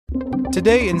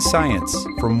Today in Science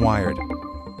from Wired.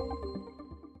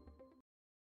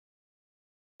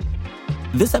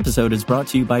 This episode is brought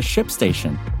to you by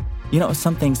ShipStation. You know,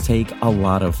 some things take a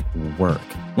lot of work,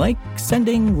 like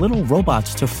sending little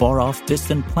robots to far-off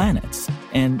distant planets.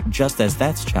 And just as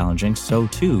that's challenging, so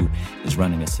too is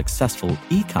running a successful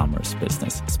e-commerce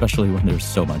business, especially when there's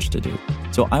so much to do.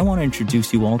 So I want to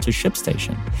introduce you all to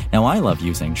ShipStation. Now, I love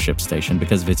using ShipStation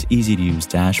because of its easy-to-use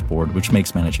dashboard, which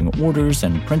makes managing orders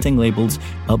and printing labels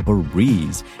a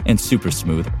breeze and super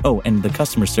smooth. Oh, and the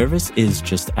customer service is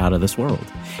just out of this world.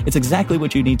 It's exactly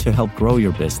what you need to help grow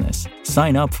your business.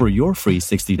 Sign up for your free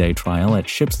 60-day trial at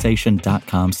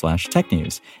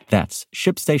shipstation.com/technews. That's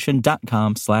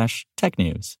shipstation.com/technews.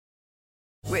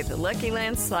 With the Lucky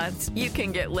Land Slots, you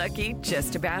can get lucky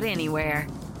just about anywhere.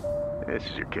 This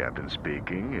is your captain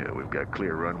speaking. We've got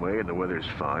clear runway and the weather's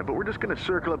fine, but we're just going to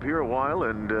circle up here a while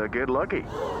and get lucky.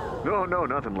 No,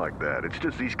 nothing like that. It's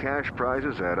just these cash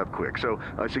prizes add up quick. So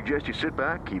I suggest you sit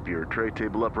back, keep your tray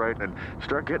table upright, and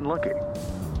start getting lucky.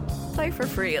 Play for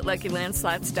free at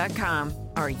LuckyLandSlots.com.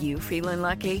 Are you feeling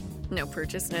lucky? No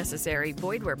purchase necessary.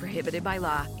 Void where prohibited by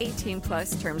law.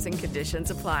 18+ terms and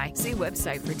conditions apply. See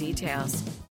website for details.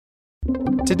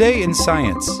 Today in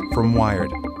Science from Wired.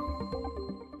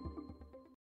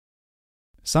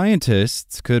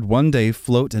 Scientists could one day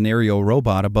float an aerial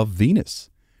robot above Venus.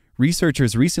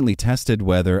 Researchers recently tested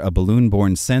whether a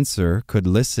balloon-borne sensor could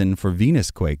listen for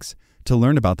venusquakes to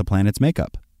learn about the planet's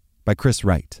makeup. By Chris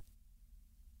Wright.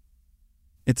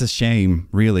 It's a shame,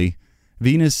 really.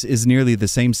 Venus is nearly the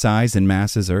same size and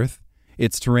mass as Earth.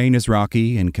 Its terrain is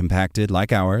rocky and compacted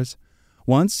like ours.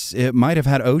 Once, it might have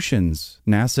had oceans.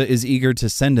 NASA is eager to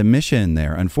send a mission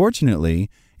there. Unfortunately,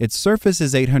 its surface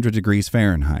is 800 degrees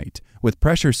Fahrenheit, with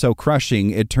pressure so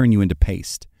crushing it'd turn you into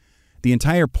paste. The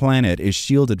entire planet is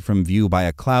shielded from view by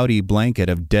a cloudy blanket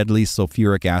of deadly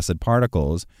sulfuric acid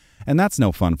particles, and that's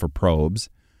no fun for probes.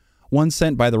 One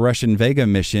sent by the Russian Vega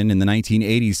mission in the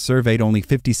 1980s surveyed only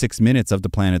 56 minutes of the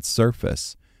planet's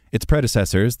surface. Its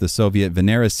predecessors, the Soviet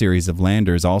Venera series of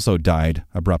landers, also died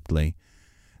abruptly.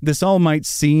 This all might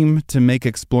seem to make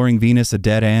exploring Venus a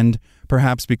dead end.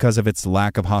 Perhaps because of its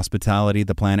lack of hospitality,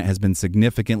 the planet has been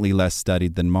significantly less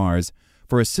studied than Mars.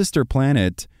 For a sister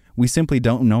planet, we simply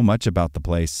don't know much about the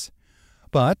place.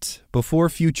 But before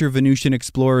future Venusian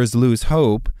explorers lose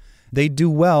hope, they do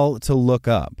well to look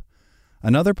up.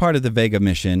 Another part of the Vega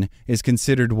mission is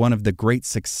considered one of the great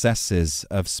successes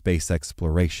of space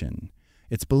exploration.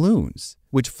 It's balloons,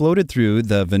 which floated through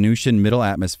the Venusian middle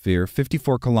atmosphere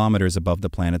 54 kilometers above the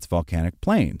planet's volcanic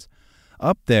plains.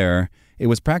 Up there, it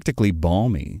was practically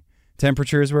balmy.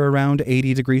 Temperatures were around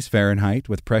 80 degrees Fahrenheit,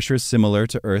 with pressures similar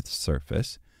to Earth's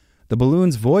surface. The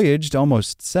balloons voyaged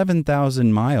almost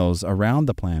 7,000 miles around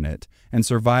the planet and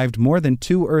survived more than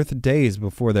 2 Earth days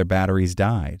before their batteries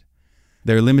died.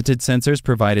 Their limited sensors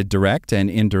provided direct and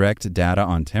indirect data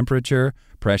on temperature,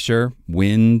 pressure,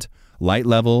 wind, light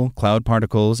level, cloud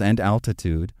particles, and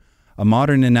altitude. A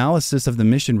modern analysis of the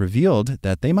mission revealed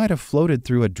that they might have floated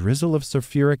through a drizzle of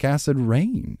sulfuric acid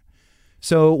rain.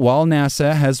 So while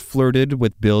NASA has flirted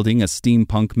with building a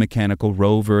steampunk mechanical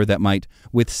rover that might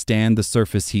withstand the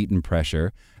surface heat and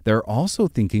pressure, they're also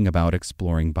thinking about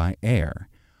exploring by air.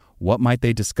 What might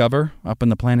they discover up in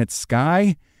the planet's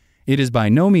sky? It is by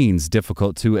no means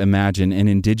difficult to imagine an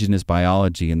indigenous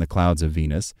biology in the clouds of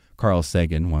Venus, Carl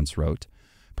Sagan once wrote.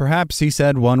 Perhaps, he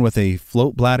said, one with a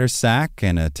float bladder sac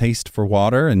and a taste for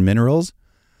water and minerals.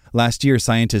 Last year,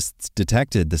 scientists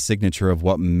detected the signature of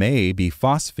what may be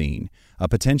phosphine, a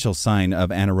potential sign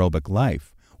of anaerobic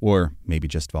life, or maybe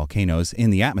just volcanoes, in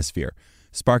the atmosphere,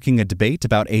 sparking a debate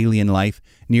about alien life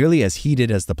nearly as heated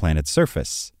as the planet's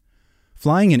surface.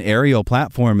 Flying an aerial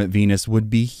platform at Venus would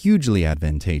be hugely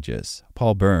advantageous,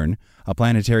 Paul Byrne, a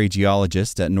planetary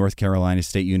geologist at North Carolina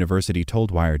State University, told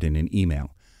Wired in an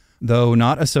email. Though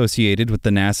not associated with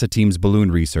the NASA team's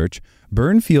balloon research,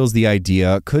 Byrne feels the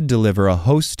idea could deliver a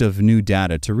host of new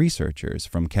data to researchers,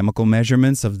 from chemical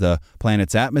measurements of the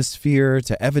planet's atmosphere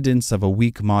to evidence of a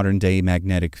weak modern-day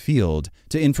magnetic field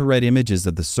to infrared images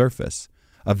of the surface.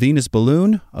 A Venus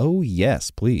balloon? Oh,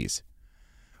 yes, please.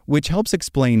 Which helps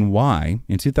explain why,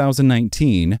 in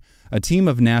 2019, a team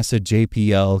of NASA,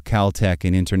 JPL, Caltech,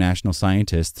 and international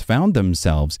scientists found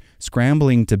themselves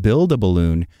scrambling to build a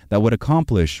balloon that would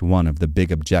accomplish one of the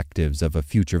big objectives of a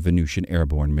future Venusian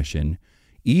airborne mission: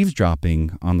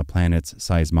 eavesdropping on the planet's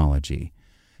seismology.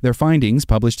 Their findings,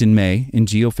 published in May in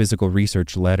Geophysical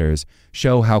Research Letters,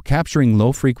 show how capturing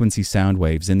low-frequency sound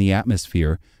waves in the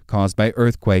atmosphere caused by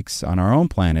earthquakes on our own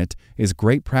planet is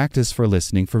great practice for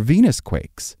listening for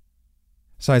venusquakes.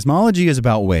 Seismology is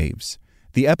about waves.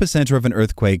 The epicenter of an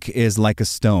earthquake is like a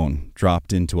stone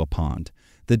dropped into a pond.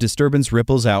 The disturbance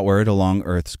ripples outward along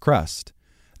Earth's crust.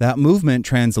 That movement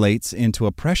translates into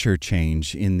a pressure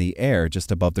change in the air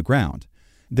just above the ground.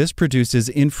 This produces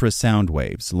infrasound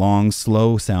waves, long,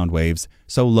 slow sound waves,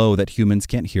 so low that humans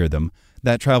can't hear them,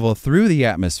 that travel through the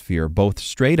atmosphere both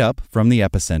straight up from the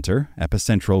epicenter,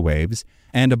 epicentral waves,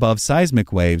 and above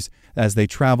seismic waves as they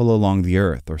travel along the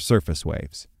Earth, or surface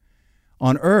waves.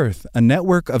 On Earth, a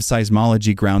network of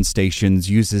seismology ground stations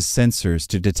uses sensors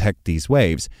to detect these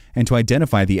waves and to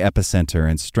identify the epicenter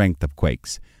and strength of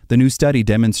quakes. The new study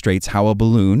demonstrates how a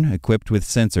balloon equipped with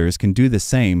sensors can do the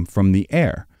same from the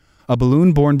air. A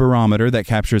balloon-borne barometer that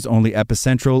captures only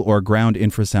epicentral or ground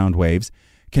infrasound waves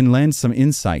can lend some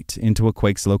insight into a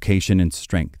quake's location and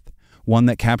strength. One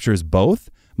that captures both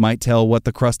might tell what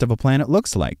the crust of a planet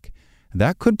looks like.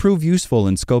 That could prove useful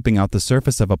in scoping out the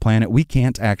surface of a planet we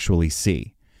can't actually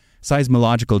see.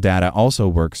 Seismological data also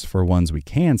works for ones we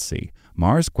can see.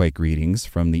 Mars quake readings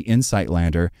from the InSight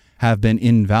lander have been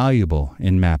invaluable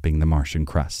in mapping the Martian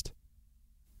crust.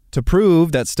 To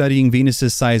prove that studying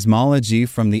Venus's seismology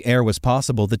from the air was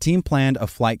possible, the team planned a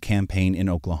flight campaign in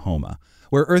Oklahoma,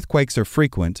 where earthquakes are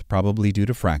frequent, probably due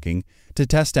to fracking, to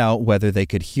test out whether they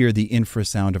could hear the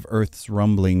infrasound of Earth's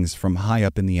rumblings from high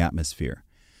up in the atmosphere.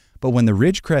 But when the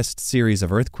Ridgecrest series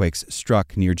of earthquakes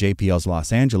struck near JPL's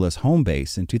Los Angeles home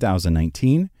base in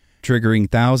 2019, triggering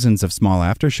thousands of small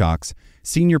aftershocks,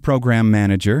 Senior Program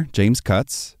Manager James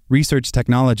Cutts, Research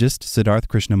Technologist Siddharth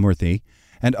Krishnamurthy,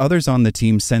 and others on the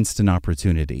team sensed an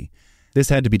opportunity. This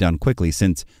had to be done quickly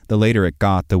since the later it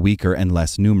got, the weaker and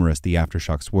less numerous the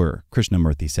aftershocks were,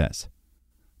 Krishnamurthy says.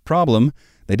 Problem,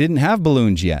 they didn't have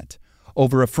balloons yet.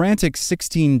 Over a frantic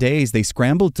 16 days, they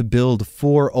scrambled to build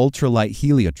 4 ultralight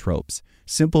heliotropes,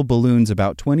 simple balloons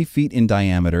about 20 feet in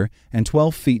diameter and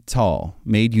 12 feet tall,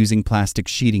 made using plastic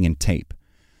sheeting and tape.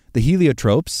 The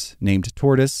heliotropes, named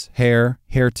Tortoise, Hare,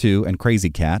 Hare 2, and Crazy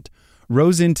Cat,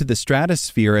 rose into the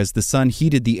stratosphere as the sun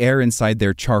heated the air inside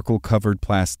their charcoal-covered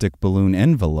plastic balloon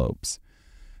envelopes.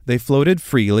 They floated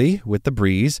freely with the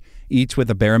breeze, each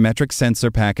with a barometric sensor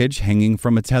package hanging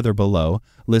from a tether below,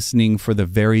 listening for the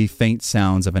very faint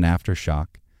sounds of an aftershock.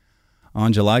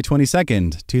 On July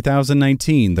 22,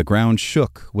 2019, the ground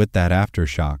shook with that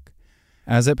aftershock.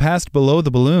 As it passed below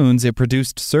the balloons, it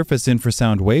produced surface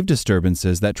infrasound wave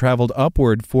disturbances that traveled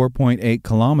upward 4.8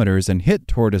 kilometers and hit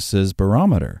Tortoise's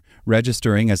barometer,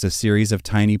 registering as a series of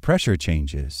tiny pressure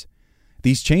changes.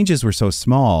 These changes were so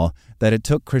small that it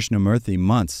took Krishnamurthy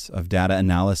months of data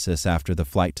analysis after the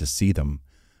flight to see them.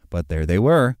 But there they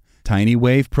were, tiny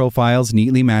wave profiles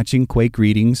neatly matching quake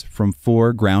readings from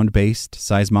 4 ground-based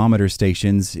seismometer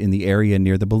stations in the area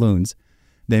near the balloons.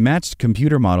 They matched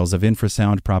computer models of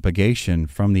infrasound propagation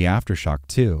from the aftershock,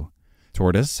 too.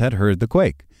 Tortoise had heard the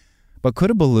quake. But could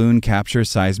a balloon capture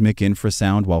seismic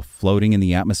infrasound while floating in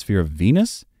the atmosphere of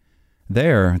Venus?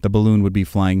 There, the balloon would be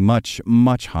flying much,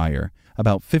 much higher,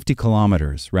 about 50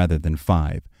 kilometers rather than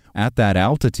 5. At that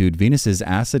altitude, Venus's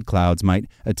acid clouds might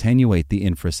attenuate the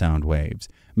infrasound waves,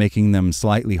 making them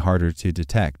slightly harder to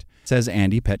detect, says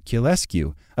Andy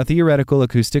Petkulescu, a theoretical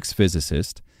acoustics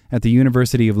physicist at the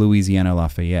University of Louisiana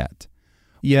Lafayette.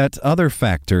 Yet other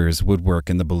factors would work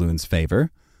in the balloon's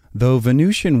favor. Though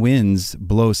Venusian winds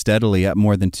blow steadily at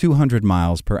more than 200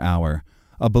 miles per hour,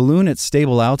 a balloon at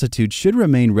stable altitude should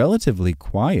remain relatively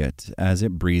quiet as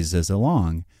it breezes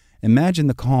along. Imagine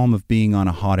the calm of being on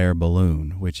a hot air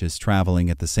balloon, which is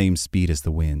traveling at the same speed as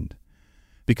the wind.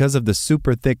 Because of the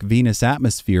super thick Venus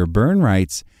atmosphere, Byrne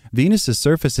writes, Venus's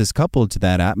surface is coupled to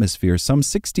that atmosphere some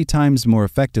 60 times more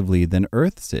effectively than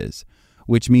Earth's is,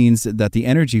 which means that the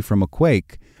energy from a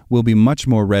quake will be much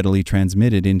more readily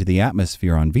transmitted into the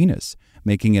atmosphere on Venus,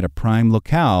 making it a prime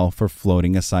locale for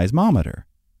floating a seismometer.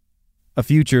 A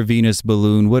future Venus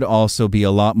balloon would also be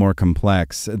a lot more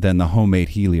complex than the homemade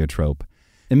heliotrope.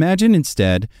 Imagine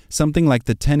instead something like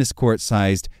the tennis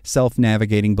court-sized,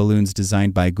 self-navigating balloons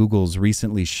designed by Google's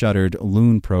recently shuttered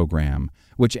Loon program,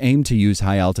 which aimed to use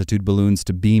high-altitude balloons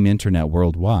to beam internet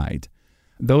worldwide.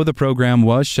 Though the program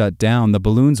was shut down, the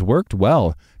balloons worked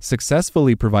well,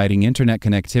 successfully providing internet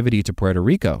connectivity to Puerto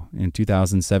Rico in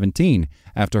 2017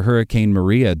 after Hurricane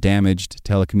Maria damaged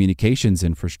telecommunications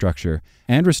infrastructure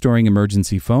and restoring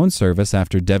emergency phone service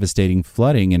after devastating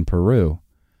flooding in Peru.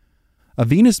 A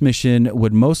Venus mission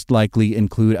would most likely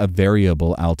include a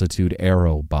variable altitude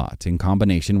aerobot in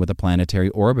combination with a planetary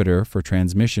orbiter for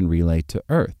transmission relay to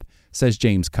Earth, says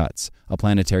James Cutts, a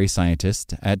planetary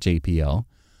scientist at JPL.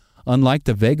 Unlike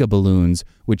the Vega balloons,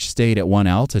 which stayed at one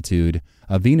altitude,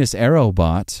 a Venus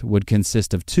aerobot would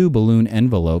consist of two balloon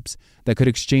envelopes that could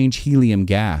exchange helium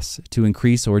gas to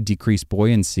increase or decrease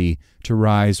buoyancy to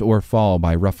rise or fall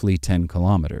by roughly 10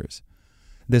 kilometers.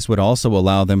 This would also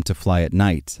allow them to fly at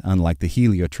night, unlike the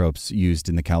heliotropes used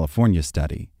in the California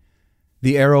study.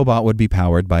 The aerobot would be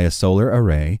powered by a solar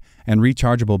array and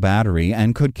rechargeable battery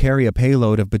and could carry a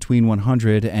payload of between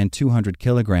 100 and 200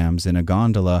 kilograms in a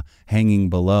gondola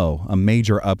hanging below, a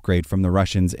major upgrade from the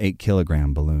Russians'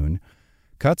 8-kilogram balloon.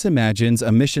 Cutts imagines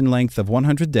a mission length of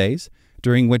 100 days,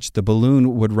 during which the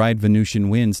balloon would ride Venusian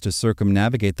winds to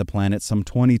circumnavigate the planet some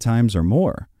 20 times or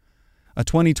more. A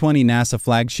 2020 NASA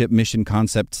flagship mission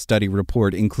concept study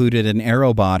report included an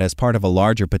aerobot as part of a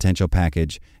larger potential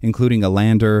package, including a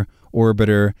lander,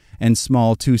 orbiter, and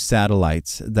small 2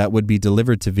 satellites that would be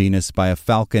delivered to Venus by a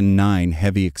Falcon 9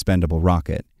 heavy expendable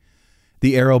rocket.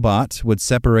 The aerobot would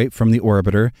separate from the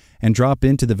orbiter and drop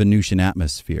into the Venusian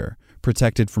atmosphere,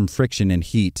 protected from friction and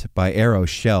heat by aero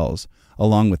shells,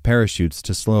 along with parachutes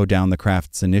to slow down the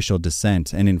craft's initial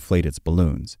descent and inflate its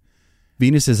balloons.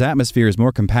 Venus's atmosphere is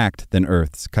more compact than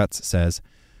Earth's, Cutts says.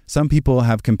 Some people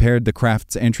have compared the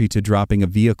craft's entry to dropping a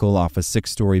vehicle off a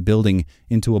 6-story building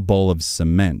into a bowl of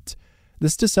cement.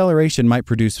 This deceleration might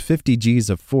produce 50 Gs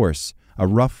of force, a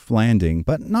rough landing,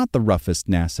 but not the roughest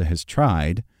NASA has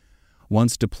tried.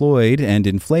 Once deployed and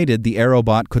inflated, the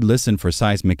aerobot could listen for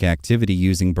seismic activity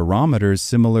using barometers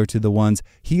similar to the ones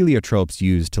heliotropes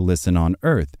use to listen on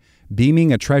Earth,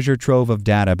 beaming a treasure trove of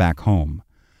data back home.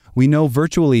 We know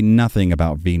virtually nothing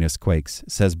about venusquakes,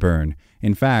 says Byrne.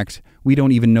 In fact, we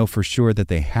don't even know for sure that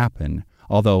they happen,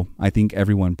 although I think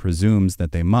everyone presumes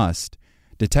that they must.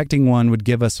 Detecting one would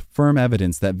give us firm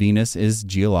evidence that Venus is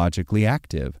geologically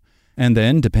active. And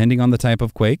then, depending on the type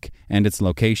of quake and its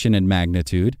location and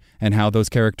magnitude, and how those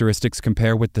characteristics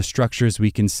compare with the structures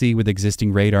we can see with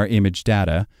existing radar image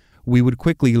data, we would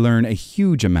quickly learn a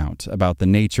huge amount about the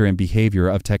nature and behavior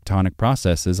of tectonic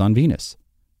processes on Venus.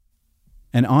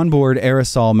 An onboard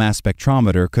aerosol mass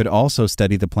spectrometer could also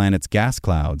study the planet's gas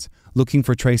clouds, looking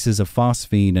for traces of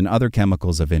phosphine and other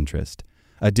chemicals of interest.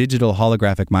 A digital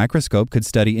holographic microscope could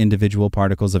study individual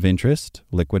particles of interest,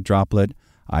 liquid droplet,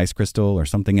 ice crystal, or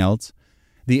something else.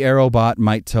 The aerobot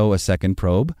might tow a second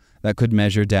probe that could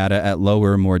measure data at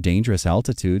lower, more dangerous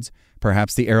altitudes.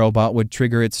 Perhaps the aerobot would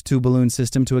trigger its 2-balloon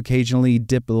system to occasionally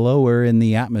dip lower in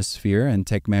the atmosphere and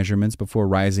take measurements before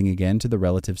rising again to the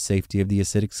relative safety of the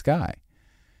acidic sky.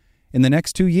 In the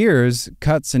next 2 years,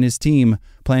 Cutts and his team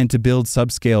plan to build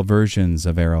subscale versions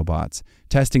of aerobots,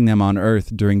 testing them on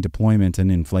Earth during deployment and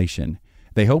inflation.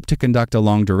 They hope to conduct a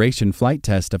long-duration flight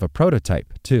test of a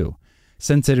prototype, too.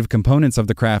 Sensitive components of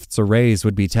the craft's arrays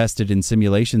would be tested in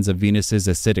simulations of Venus's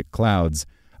acidic clouds.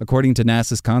 According to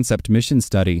NASA's concept mission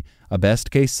study, a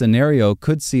best-case scenario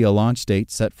could see a launch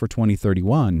date set for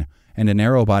 2031 and an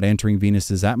aerobot entering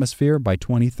Venus's atmosphere by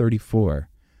 2034.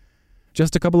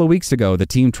 Just a couple of weeks ago, the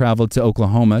team traveled to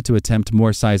Oklahoma to attempt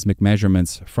more seismic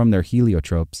measurements from their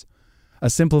heliotropes. A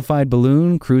simplified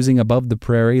balloon cruising above the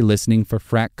prairie listening for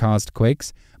frac-caused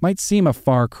quakes might seem a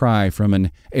far cry from an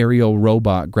aerial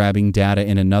robot grabbing data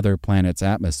in another planet's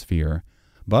atmosphere.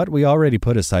 But we already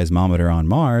put a seismometer on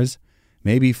Mars.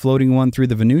 Maybe floating one through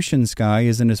the Venusian sky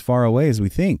isn't as far away as we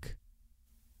think.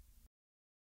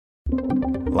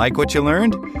 Like what you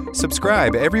learned?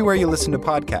 Subscribe everywhere you listen to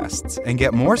podcasts and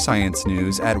get more science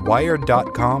news at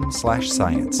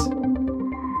wired.com/science.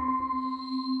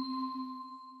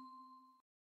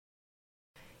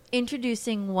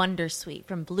 Introducing Wondersuite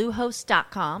from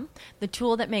Bluehost.com, the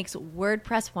tool that makes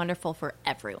WordPress wonderful for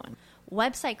everyone.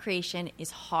 Website creation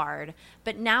is hard,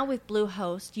 but now with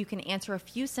Bluehost, you can answer a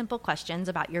few simple questions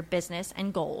about your business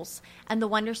and goals, and the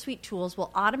Wondersuite tools will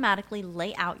automatically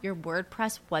lay out your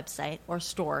WordPress website or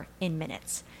store in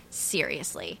minutes.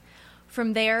 Seriously.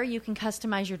 From there, you can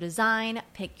customize your design,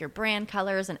 pick your brand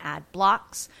colors, and add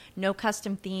blocks. No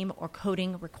custom theme or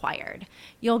coding required.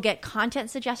 You'll get content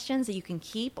suggestions that you can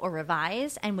keep or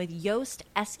revise, and with Yoast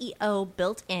SEO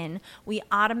built in, we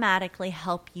automatically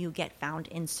help you get found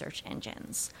in search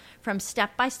engines. From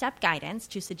step-by-step guidance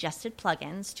to suggested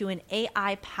plugins to an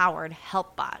AI-powered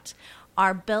help bot,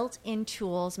 our built-in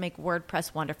tools make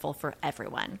WordPress wonderful for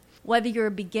everyone. Whether you're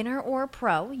a beginner or a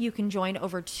pro, you can join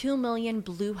over 2 million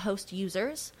Bluehost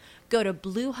users. Go to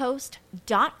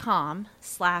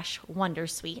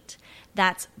bluehost.com/wondersuite.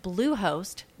 That's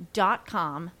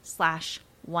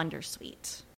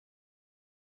bluehost.com/wondersuite.